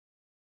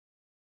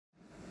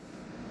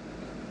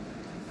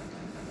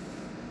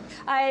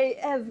I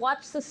have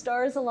watched the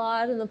stars a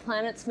lot and the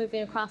planets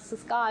moving across the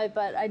sky,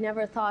 but I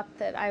never thought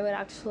that I would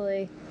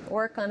actually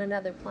work on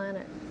another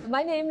planet.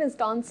 My name is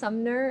Dawn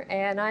Sumner,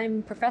 and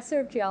I'm professor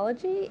of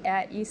geology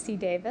at UC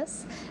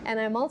Davis, and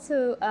I'm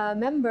also a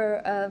member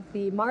of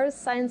the Mars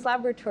Science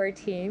Laboratory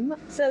team.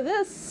 So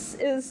this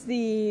is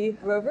the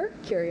rover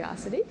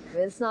Curiosity.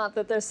 It's not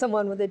that there's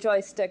someone with a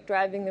joystick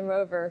driving the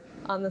rover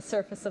on the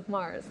surface of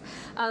Mars.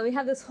 We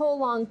have this whole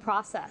long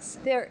process.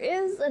 There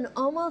is an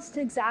almost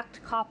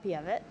exact copy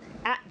of it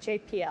at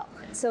JPL.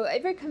 So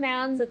every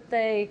command that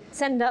they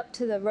send up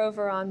to the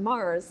rover on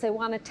Mars, they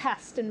want to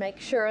test and make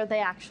sure they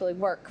actually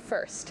work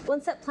first.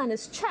 Once that plan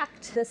is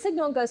checked, the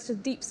signal goes to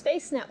the Deep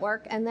Space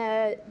Network, and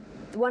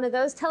one of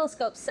those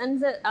telescopes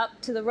sends it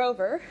up to the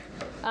rover,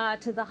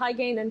 to the high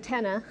gain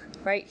antenna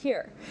right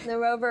here. The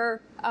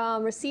rover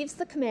receives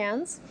the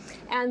commands,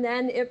 and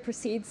then it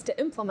proceeds to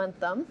implement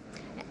them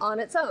on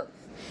its own.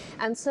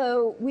 And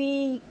so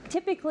we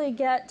typically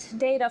get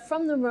data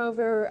from the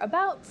rover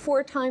about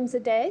 4 times a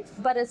day,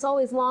 but it's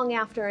always long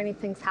after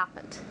anything's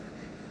happened.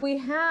 We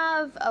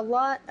have a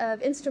lot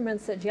of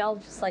instruments that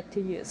geologists like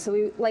to use, so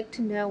we like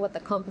to know what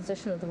the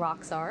composition of the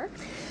rocks are.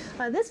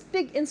 This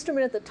big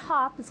instrument at the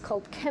top is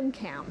called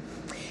ChemCam,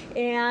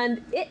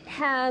 and it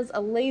has a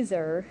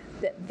laser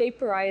that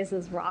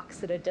vaporizes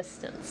rocks at a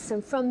distance.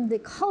 And from the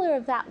color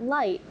of that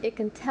light, it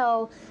can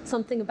tell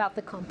something about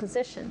the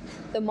composition.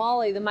 The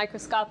MOLI, the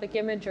microscopic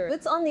imager,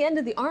 it's on the end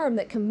of the arm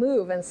that can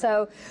move, and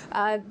so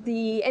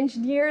the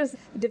engineers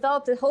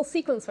developed a whole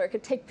sequence where it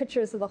could take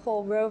pictures of the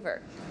whole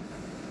rover.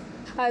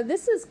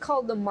 This is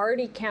called the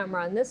MARDI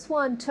camera, and this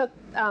one took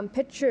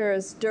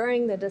pictures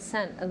during the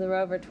descent of the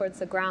rover towards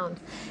the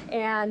ground.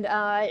 And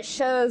it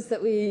shows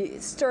that we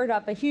stirred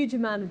up a huge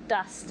amount of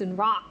dust and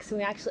rocks, and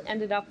we actually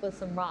ended up with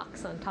some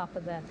rocks on top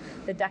of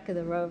the deck of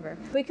the rover.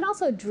 We can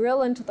also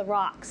drill into the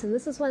rocks, and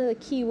this is one of the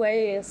key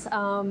ways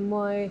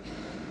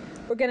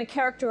we're going to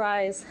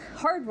characterize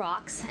hard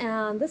rocks,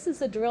 and this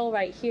is a drill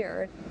right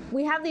here.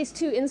 We have these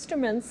 2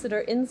 instruments that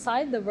are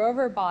inside the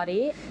rover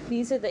body.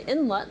 These are the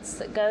inlets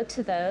that go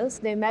to those.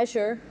 They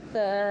measure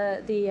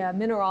the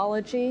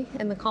mineralogy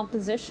and the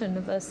composition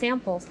of those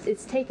samples.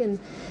 It's taken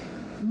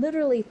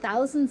literally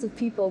thousands of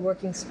people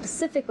working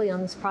specifically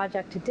on this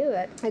project to do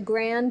it. A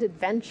grand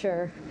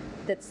adventure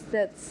that's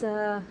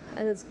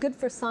good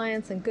for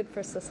science and good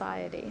for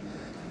society.